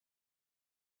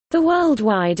The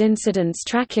Worldwide Incidents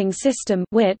Tracking System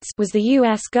was the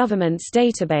U.S. government's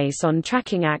database on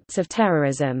tracking acts of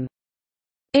terrorism.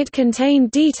 It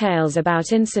contained details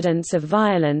about incidents of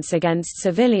violence against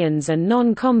civilians and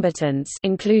non-combatants,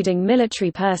 including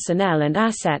military personnel and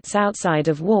assets outside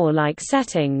of war-like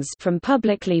settings, from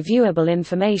publicly viewable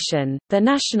information. The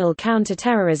National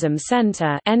Counterterrorism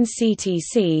Center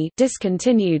 (NCTC)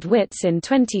 discontinued WITS in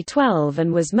 2012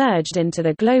 and was merged into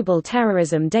the Global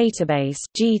Terrorism Database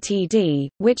 (GTD),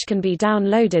 which can be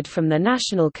downloaded from the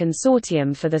National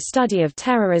Consortium for the Study of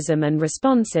Terrorism and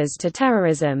Responses to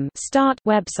Terrorism (START)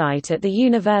 website at the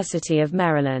University of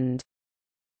Maryland.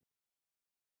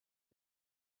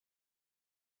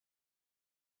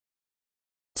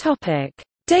 Topic: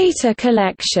 Data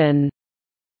collection.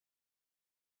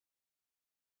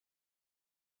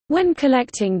 When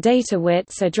collecting data,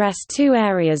 WITS addressed two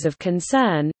areas of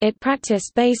concern. It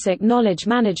practiced basic knowledge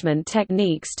management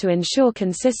techniques to ensure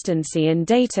consistency in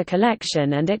data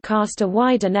collection, and it cast a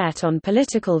wider net on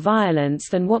political violence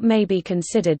than what may be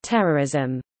considered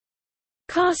terrorism.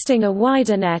 Casting a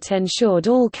wider net ensured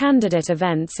all candidate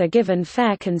events are given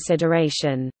fair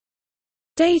consideration.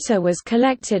 Data was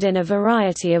collected in a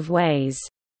variety of ways.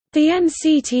 The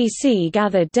NCTC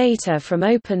gathered data from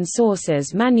open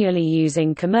sources manually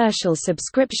using commercial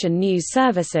subscription news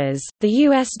services, the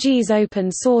USG's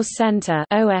Open Source Center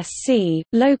 (OSC),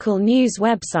 local news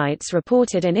websites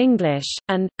reported in English,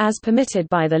 and, as permitted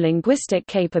by the linguistic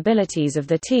capabilities of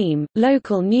the team,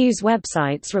 local news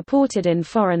websites reported in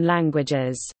foreign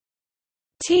languages.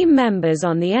 Team members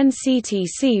on the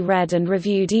NCTC read and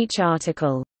reviewed each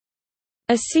article.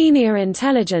 A senior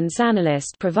intelligence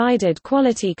analyst provided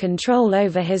quality control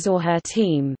over his or her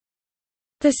team.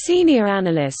 The senior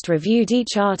analyst reviewed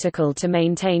each article to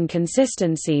maintain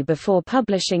consistency before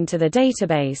publishing to the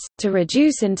database, to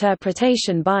reduce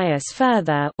interpretation bias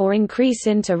further, or increase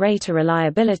inter-rater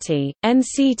reliability.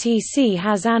 NCTC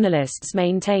has analysts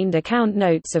maintained account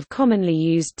notes of commonly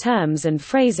used terms and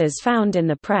phrases found in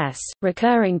the press,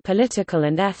 recurring political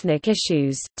and ethnic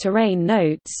issues, terrain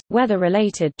notes,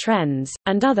 weather-related trends,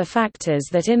 and other factors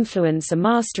that influence a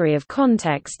mastery of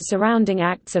context surrounding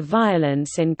acts of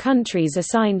violence in countries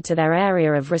assigned to their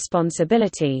area of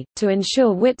responsibility, to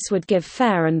ensure WITS would give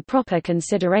fair and proper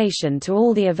consideration to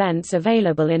all the events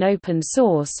available in open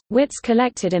source. WITS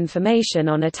collected information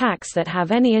on attacks that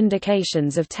have any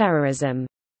indications of terrorism.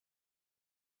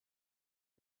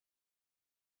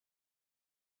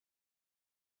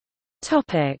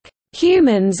 Topic: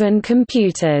 Humans and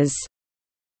computers.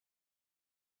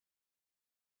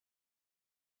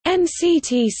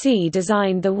 NCTC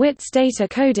designed the WITS data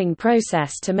coding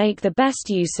process to make the best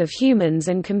use of humans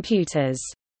and computers.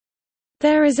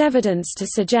 There is evidence to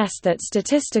suggest that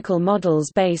statistical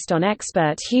models based on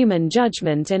expert human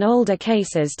judgment in older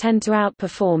cases tend to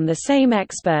outperform the same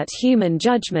expert human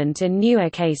judgment in newer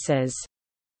cases.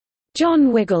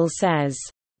 John Wiggle says,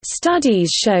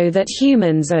 "Studies show that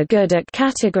humans are good at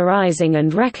categorizing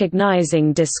and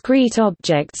recognizing discrete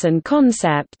objects and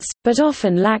concepts, but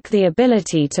often lack the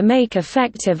ability to make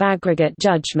effective aggregate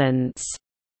judgments."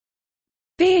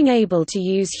 Being able to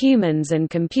use humans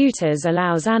and computers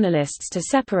allows analysts to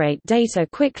separate data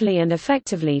quickly and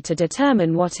effectively to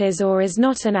determine what is or is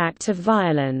not an act of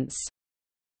violence.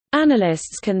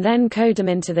 Analysts can then code them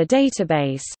into the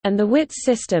database, and the WITS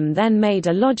system then made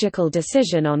a logical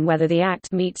decision on whether the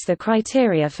act meets the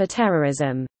criteria for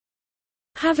terrorism.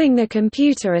 Having the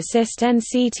computer assist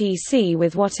NCTC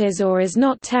with what is or is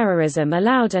not terrorism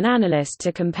allowed an analyst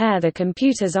to compare the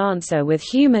computer's answer with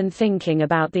human thinking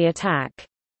about the attack.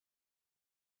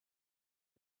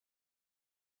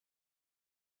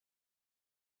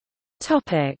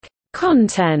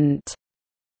 Content.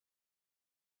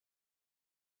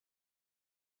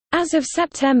 As of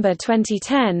September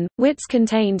 2010, WITS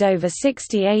contained over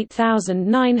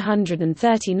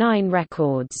 68,939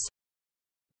 records.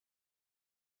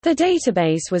 The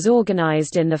database was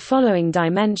organized in the following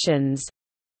dimensions: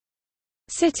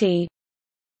 city,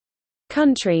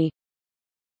 country,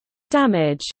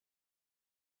 damage,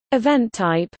 event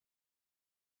type,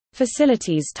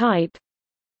 facilities type,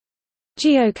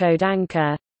 geocode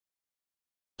anchor,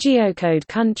 geocode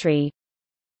country,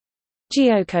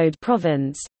 geocode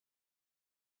province,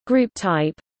 group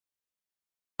type,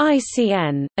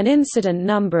 ICN, an incident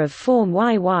number of form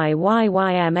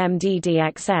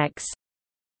YYYYMMDDXX,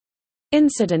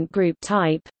 incident group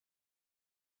type,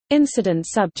 incident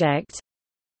subject,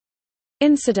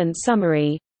 incident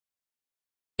summary,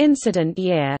 incident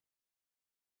year,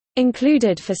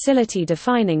 included facility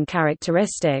defining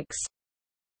characteristics,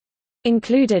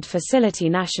 included facility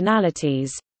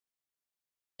nationalities,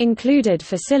 Included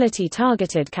facility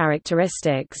targeted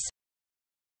characteristics.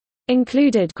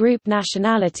 Included group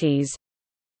nationalities.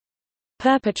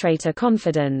 Perpetrator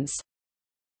confidence.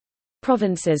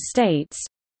 Provinces states.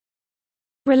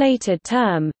 Related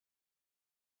term.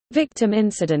 Victim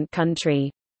incident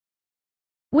country.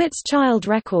 Wit's child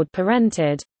record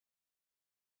parented.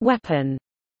 Weapon